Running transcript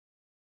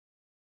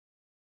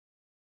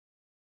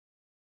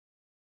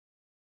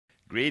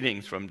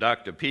Greetings from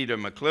Dr. Peter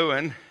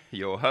Mclewin,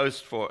 your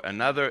host for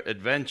another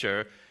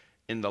adventure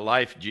in the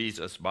life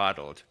Jesus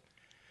modeled.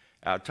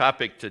 Our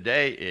topic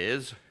today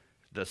is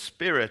the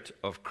spirit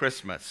of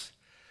Christmas.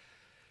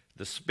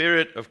 The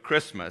spirit of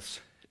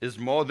Christmas is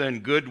more than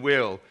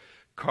goodwill,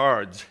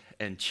 cards,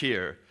 and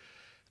cheer.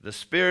 The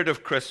spirit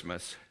of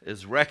Christmas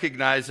is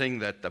recognizing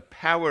that the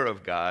power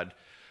of God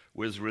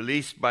was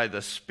released by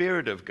the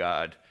Spirit of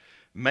God,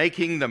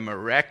 making the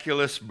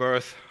miraculous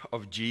birth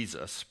of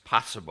Jesus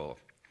possible.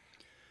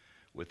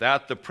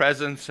 Without the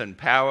presence and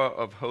power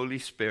of Holy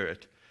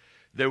Spirit,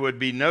 there would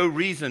be no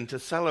reason to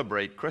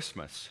celebrate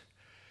Christmas.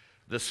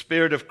 The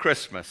spirit of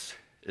Christmas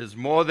is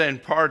more than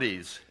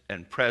parties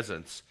and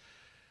presents.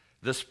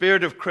 The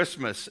spirit of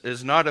Christmas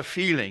is not a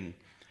feeling,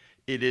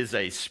 it is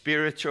a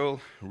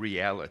spiritual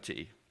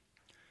reality.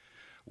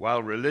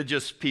 While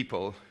religious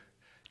people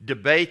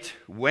debate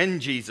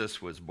when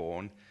Jesus was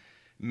born,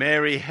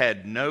 Mary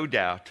had no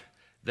doubt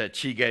that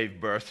she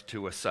gave birth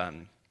to a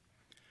son.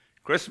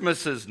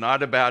 Christmas is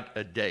not about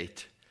a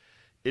date.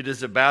 It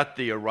is about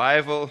the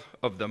arrival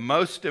of the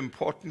most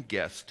important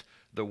guest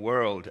the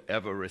world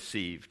ever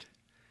received.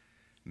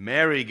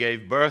 Mary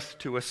gave birth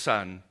to a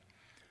son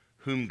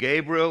whom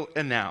Gabriel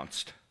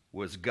announced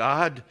was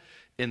God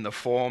in the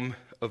form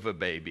of a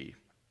baby.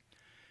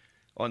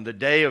 On the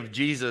day of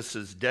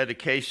Jesus'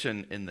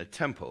 dedication in the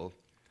temple,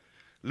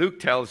 Luke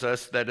tells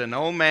us that an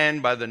old man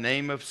by the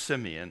name of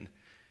Simeon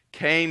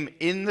came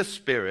in the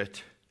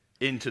Spirit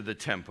into the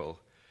temple.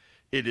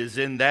 It is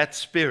in that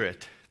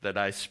spirit that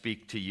I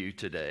speak to you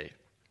today.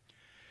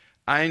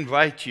 I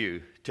invite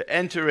you to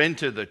enter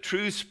into the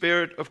true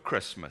spirit of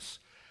Christmas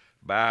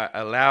by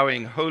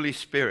allowing Holy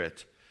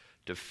Spirit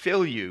to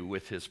fill you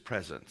with his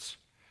presence.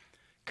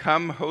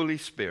 Come, Holy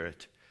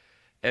Spirit,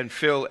 and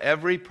fill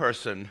every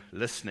person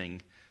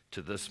listening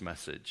to this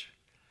message.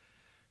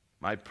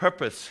 My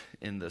purpose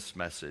in this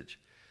message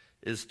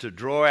is to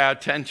draw our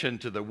attention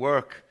to the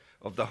work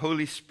of the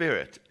Holy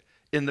Spirit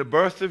in the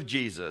birth of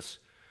Jesus,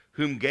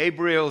 whom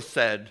Gabriel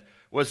said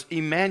was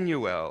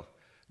Emmanuel,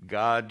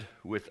 God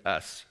with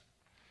us.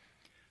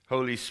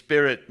 Holy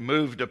Spirit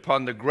moved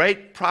upon the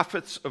great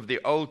prophets of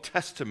the Old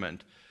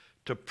Testament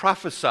to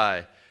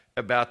prophesy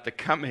about the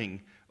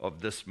coming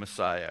of this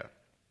Messiah.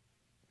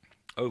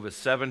 Over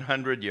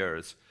 700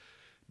 years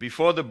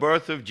before the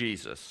birth of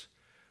Jesus,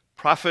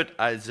 prophet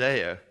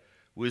Isaiah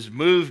was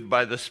moved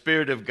by the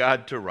Spirit of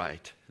God to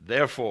write,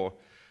 "Therefore,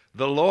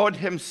 the Lord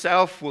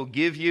himself will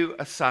give you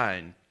a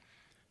sign.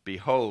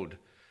 Behold,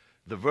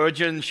 the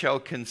virgin shall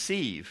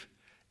conceive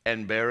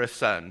and bear a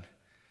son,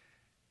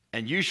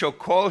 and you shall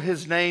call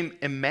his name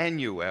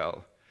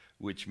Emmanuel,"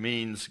 which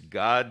means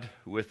God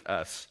with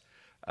us.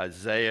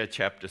 Isaiah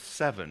chapter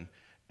 7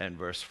 and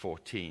verse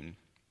 14.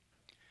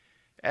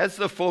 As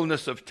the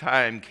fullness of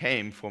time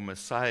came for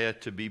Messiah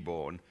to be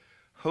born,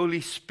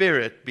 Holy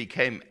Spirit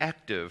became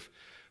active,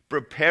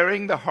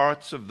 preparing the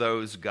hearts of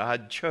those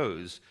God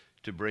chose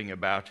to bring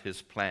about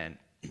his plan.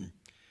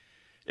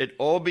 It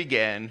all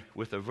began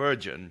with a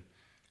virgin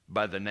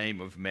by the name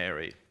of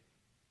Mary.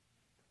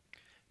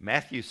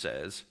 Matthew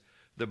says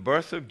the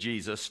birth of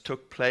Jesus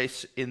took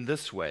place in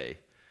this way.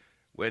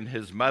 When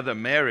his mother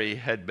Mary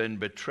had been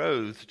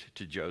betrothed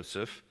to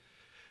Joseph,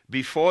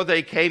 before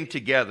they came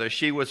together,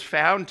 she was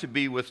found to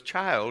be with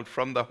child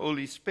from the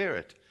Holy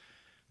Spirit.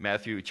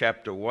 Matthew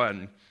chapter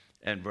 1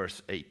 and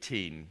verse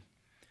 18.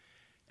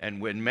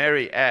 And when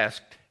Mary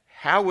asked,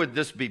 "How would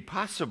this be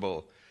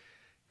possible?"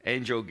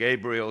 Angel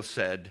Gabriel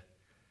said,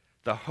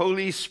 "The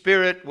Holy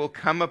Spirit will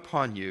come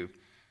upon you,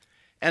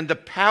 and the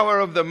power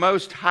of the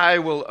Most High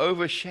will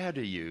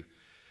overshadow you.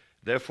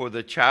 Therefore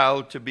the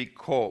child to be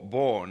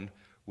born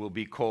will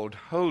be called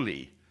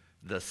Holy,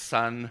 the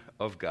Son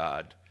of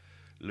God."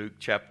 Luke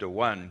chapter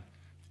 1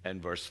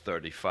 and verse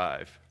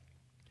 35.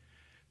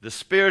 The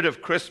spirit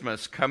of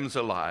Christmas comes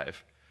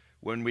alive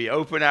when we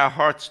open our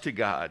hearts to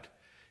God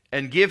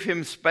and give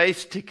him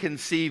space to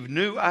conceive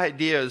new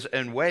ideas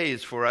and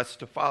ways for us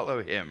to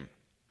follow him.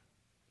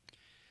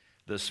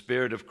 The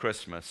spirit of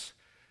Christmas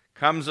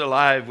comes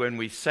alive when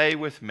we say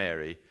with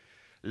Mary,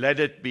 "Let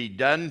it be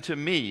done to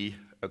me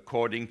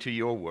according to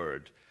your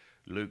word."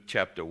 Luke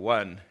chapter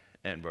 1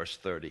 and verse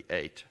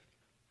 38.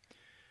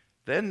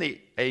 Then the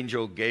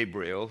angel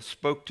Gabriel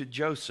spoke to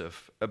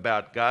Joseph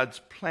about God's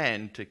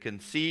plan to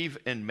conceive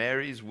in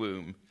Mary's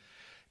womb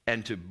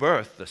and to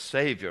birth the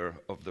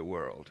Savior of the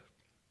world.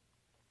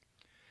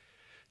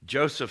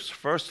 Joseph's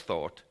first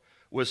thought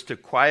was to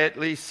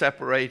quietly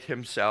separate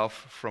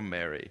himself from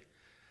Mary.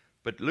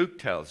 But Luke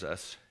tells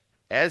us,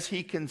 as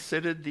he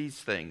considered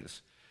these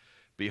things,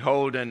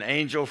 behold, an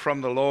angel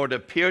from the Lord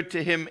appeared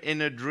to him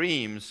in a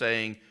dream,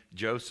 saying,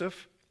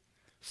 "Joseph,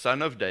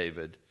 son of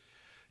David,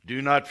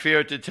 do not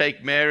fear to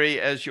take Mary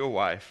as your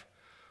wife,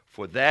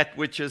 for that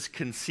which is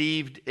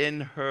conceived in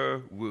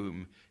her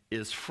womb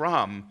is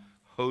from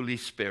Holy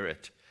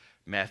Spirit."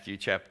 Matthew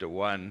chapter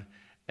 1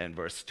 and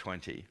verse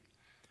 20.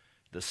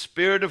 The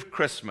spirit of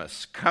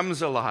Christmas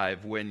comes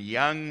alive when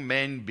young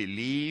men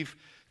believe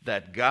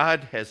that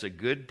God has a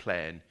good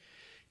plan,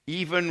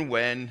 even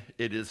when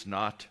it is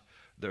not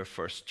their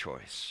first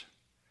choice.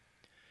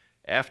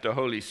 After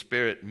Holy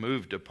Spirit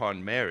moved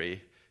upon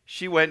Mary,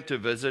 she went to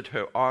visit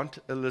her aunt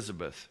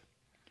Elizabeth.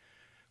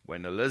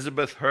 When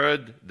Elizabeth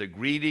heard the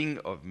greeting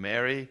of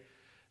Mary,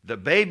 the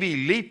baby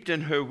leaped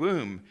in her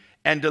womb,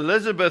 and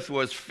Elizabeth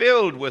was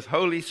filled with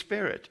Holy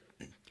Spirit.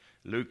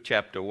 Luke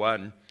chapter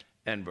 1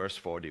 and verse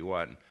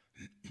 41.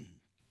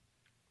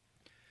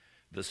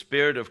 The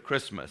spirit of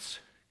Christmas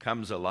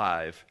comes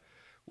alive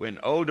when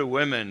older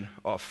women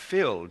are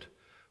filled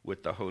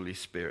with the Holy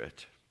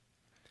Spirit.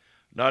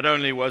 Not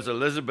only was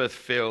Elizabeth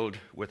filled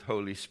with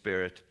Holy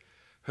Spirit,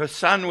 her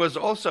son was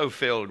also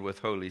filled with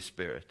Holy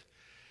Spirit.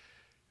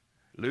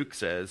 Luke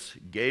says,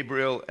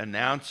 Gabriel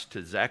announced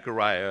to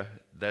Zechariah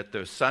that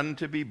their son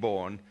to be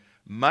born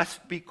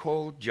must be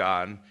called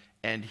John,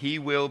 and he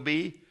will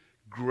be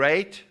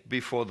great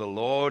before the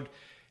Lord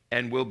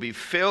and will be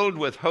filled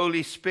with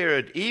Holy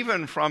Spirit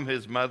even from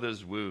his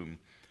mother's womb.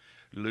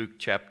 Luke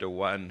chapter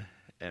 1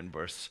 and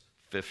verse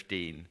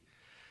 15.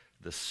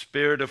 The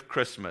spirit of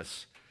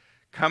Christmas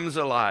comes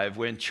alive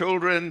when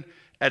children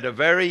at a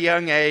very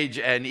young age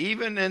and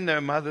even in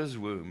their mother's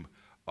womb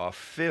are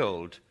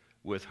filled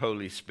with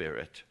Holy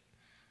Spirit.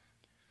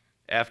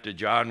 After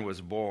John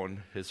was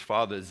born, his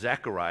father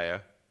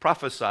Zechariah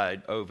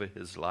prophesied over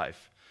his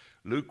life.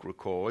 Luke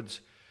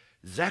records,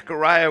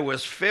 Zechariah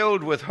was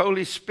filled with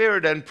Holy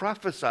Spirit and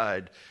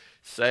prophesied,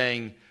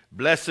 saying,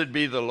 Blessed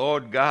be the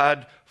Lord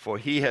God, for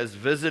he has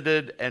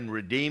visited and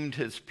redeemed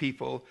his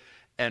people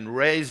and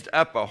raised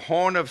up a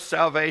horn of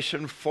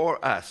salvation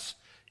for us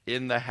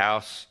in the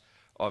house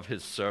of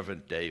his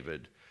servant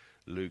David.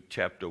 Luke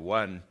chapter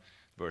 1,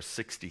 verse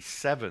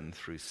 67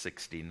 through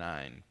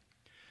 69.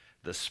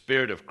 The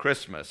spirit of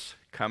Christmas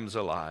comes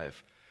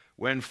alive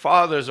when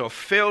fathers are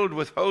filled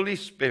with Holy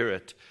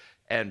Spirit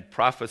and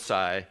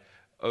prophesy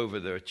over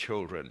their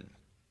children.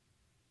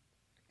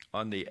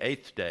 On the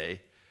 8th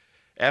day,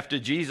 after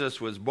Jesus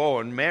was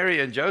born, Mary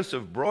and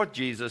Joseph brought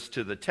Jesus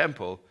to the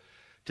temple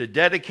to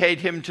dedicate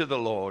him to the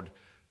Lord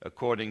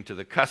according to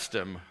the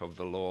custom of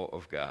the law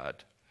of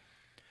God.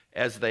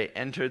 As they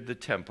entered the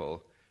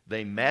temple,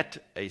 they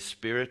met a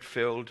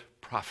spirit-filled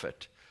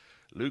prophet.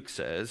 Luke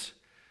says,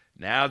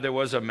 Now there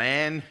was a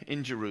man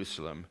in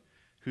Jerusalem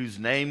whose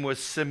name was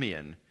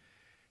Simeon,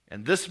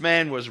 and this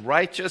man was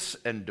righteous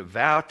and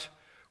devout,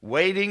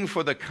 waiting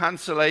for the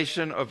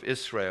consolation of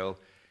Israel,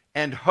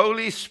 and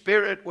Holy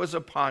Spirit was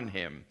upon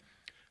him.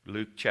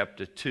 Luke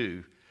chapter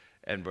 2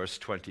 and verse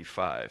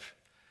 25.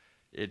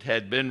 It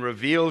had been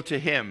revealed to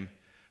him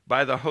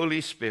by the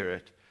Holy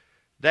Spirit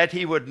that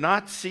he would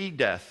not see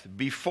death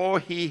before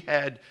he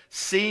had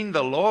seen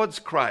the Lord's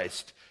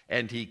Christ,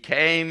 and he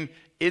came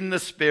in the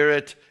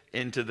Spirit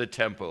into the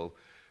temple.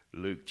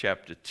 Luke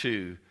chapter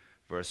 2,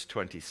 verse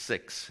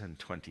 26 and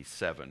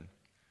 27.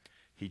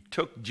 He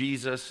took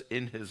Jesus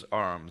in his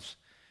arms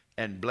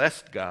and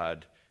blessed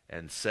God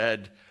and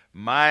said,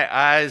 My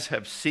eyes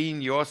have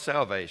seen your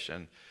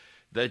salvation,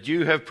 that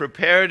you have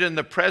prepared in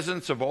the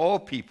presence of all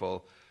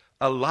people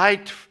a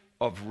light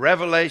of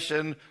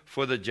revelation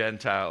for the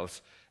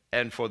Gentiles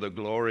and for the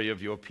glory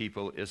of your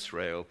people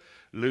Israel.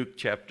 Luke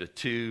chapter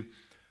 2,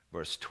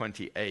 verse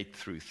 28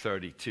 through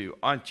 32.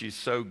 Aren't you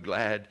so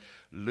glad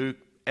Luke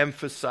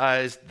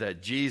emphasized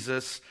that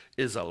Jesus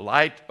is a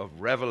light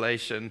of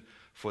revelation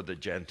for the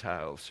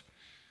Gentiles?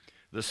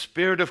 The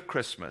spirit of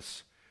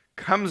Christmas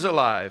comes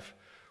alive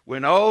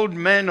when old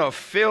men are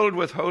filled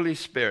with Holy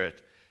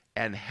Spirit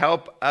and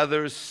help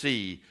others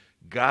see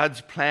God's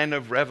plan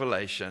of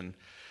revelation,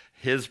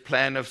 his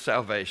plan of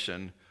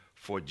salvation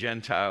for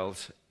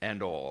Gentiles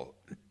and all.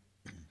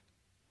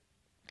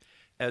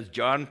 As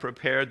John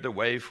prepared the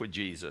way for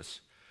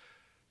Jesus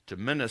to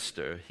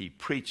minister, he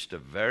preached a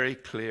very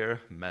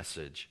clear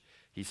message.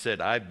 He said,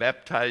 I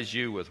baptize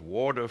you with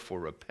water for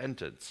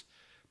repentance,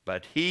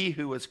 but he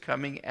who is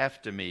coming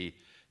after me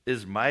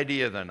is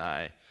mightier than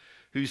I,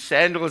 whose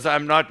sandals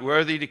I'm not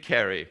worthy to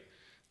carry.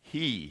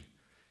 He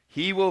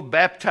will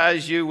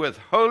baptize you with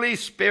Holy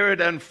Spirit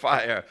and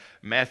fire.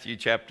 Matthew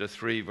chapter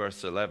 3,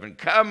 verse 11.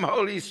 Come,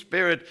 Holy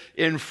Spirit,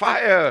 in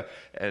fire,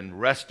 and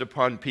rest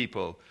upon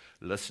people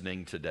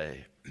listening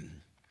today.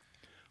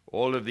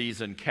 All of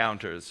these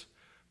encounters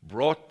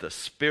brought the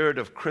spirit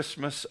of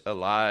Christmas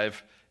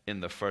alive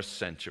in the first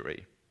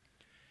century.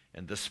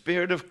 And the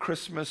spirit of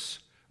Christmas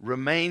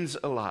remains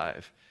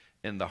alive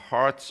in the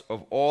hearts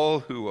of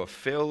all who are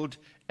filled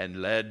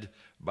and led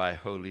by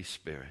Holy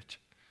Spirit.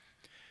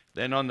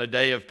 Then on the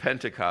day of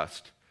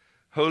Pentecost,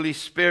 Holy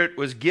Spirit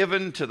was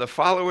given to the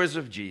followers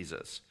of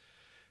Jesus.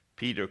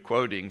 Peter,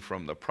 quoting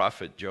from the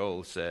prophet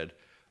Joel, said,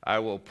 I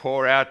will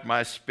pour out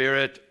my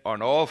spirit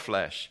on all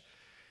flesh,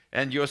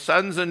 and your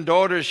sons and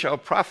daughters shall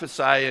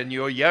prophesy, and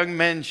your young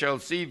men shall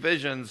see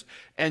visions,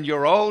 and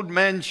your old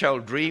men shall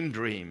dream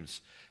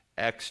dreams.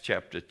 Acts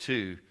chapter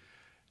 2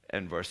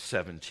 and verse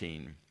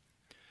 17.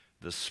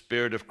 The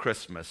spirit of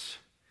Christmas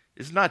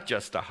is not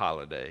just a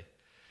holiday.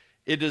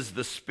 It is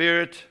the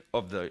spirit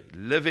of the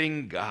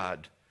living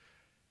God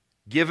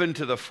given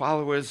to the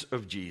followers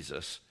of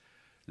Jesus,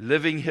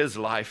 living his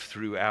life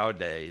through our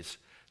days,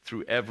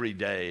 through every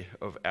day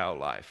of our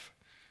life.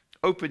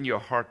 Open your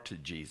heart to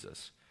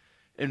Jesus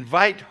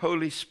Invite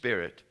Holy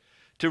Spirit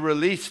to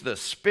release the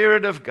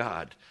Spirit of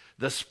God,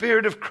 the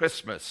Spirit of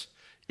Christmas,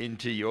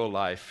 into your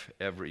life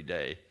every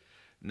day.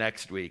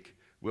 Next week,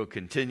 we'll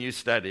continue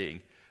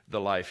studying the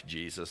life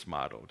Jesus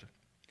modeled.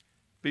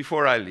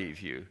 Before I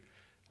leave you,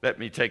 let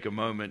me take a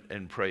moment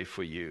and pray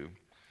for you.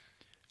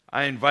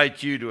 I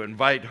invite you to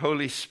invite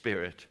Holy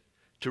Spirit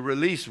to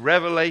release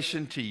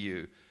revelation to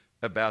you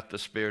about the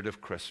Spirit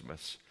of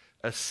Christmas.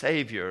 A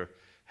Savior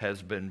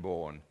has been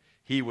born.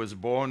 He was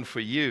born for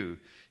you.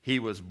 He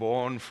was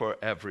born for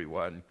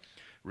everyone.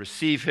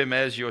 Receive him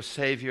as your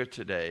Savior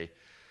today.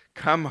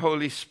 Come,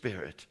 Holy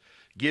Spirit,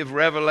 give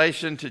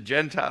revelation to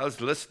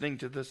Gentiles listening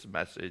to this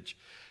message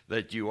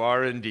that you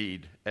are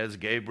indeed, as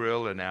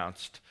Gabriel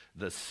announced,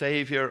 the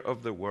Savior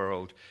of the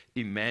world,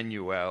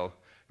 Emmanuel,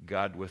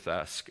 God with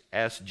us.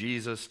 Ask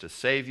Jesus to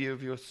save you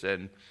of your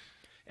sin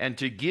and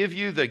to give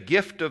you the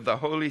gift of the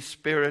Holy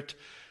Spirit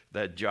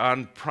that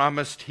John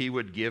promised he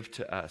would give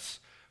to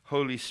us.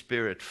 Holy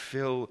Spirit,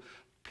 fill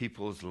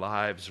people's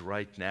lives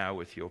right now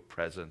with your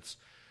presence.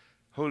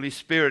 Holy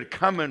Spirit,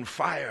 come in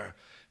fire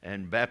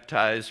and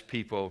baptize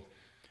people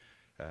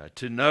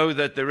to know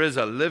that there is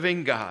a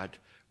living God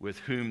with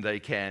whom they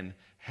can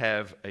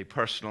have a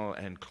personal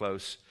and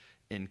close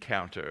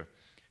encounter.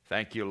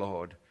 Thank you,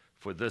 Lord,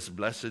 for this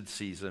blessed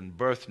season.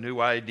 Birth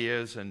new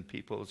ideas in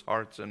people's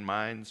hearts and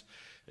minds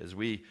as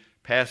we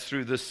pass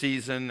through the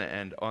season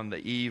and on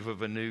the eve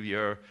of a new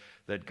year,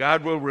 that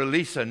God will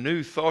release a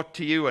new thought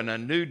to you and a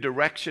new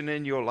direction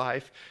in your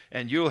life,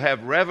 and you'll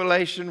have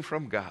revelation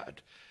from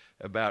God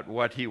about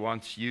what he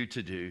wants you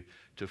to do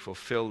to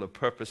fulfill the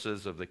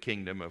purposes of the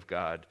kingdom of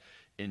God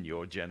in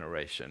your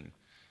generation.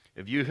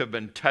 If you have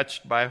been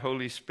touched by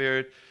Holy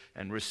Spirit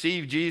and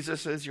received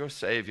Jesus as your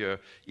Savior,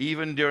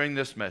 even during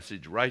this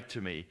message, write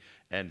to me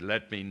and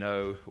let me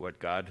know what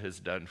God has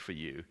done for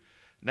you.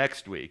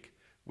 Next week,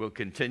 we'll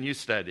continue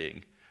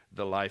studying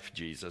the life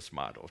Jesus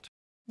modeled.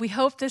 We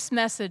hope this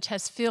message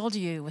has filled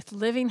you with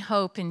living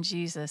hope in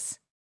Jesus.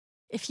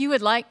 If you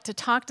would like to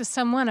talk to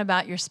someone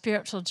about your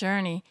spiritual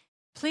journey,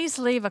 please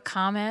leave a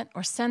comment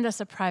or send us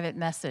a private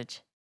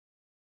message.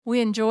 We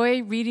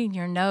enjoy reading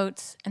your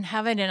notes and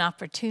having an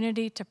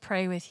opportunity to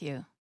pray with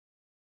you.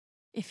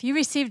 If you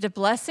received a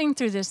blessing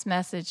through this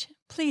message,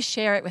 please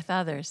share it with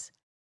others.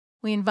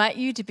 We invite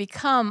you to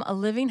become a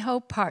Living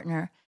Hope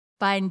partner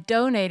by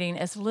donating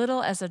as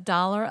little as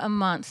 $1 a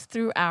month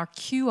through our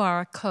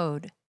QR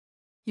code.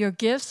 Your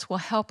gifts will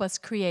help us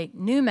create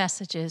new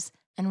messages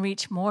and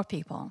reach more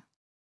people.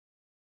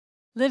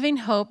 Living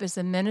Hope is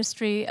a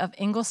ministry of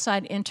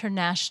Ingleside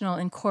International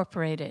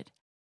Incorporated.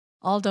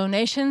 All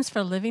donations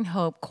for Living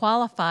Hope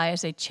qualify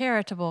as a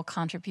charitable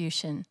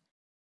contribution.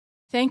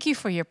 Thank you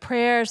for your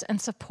prayers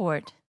and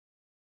support.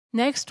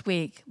 Next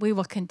week, we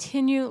will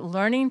continue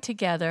learning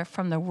together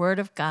from the Word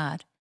of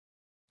God.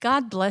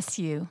 God bless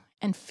you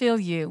and fill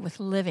you with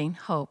living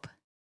hope.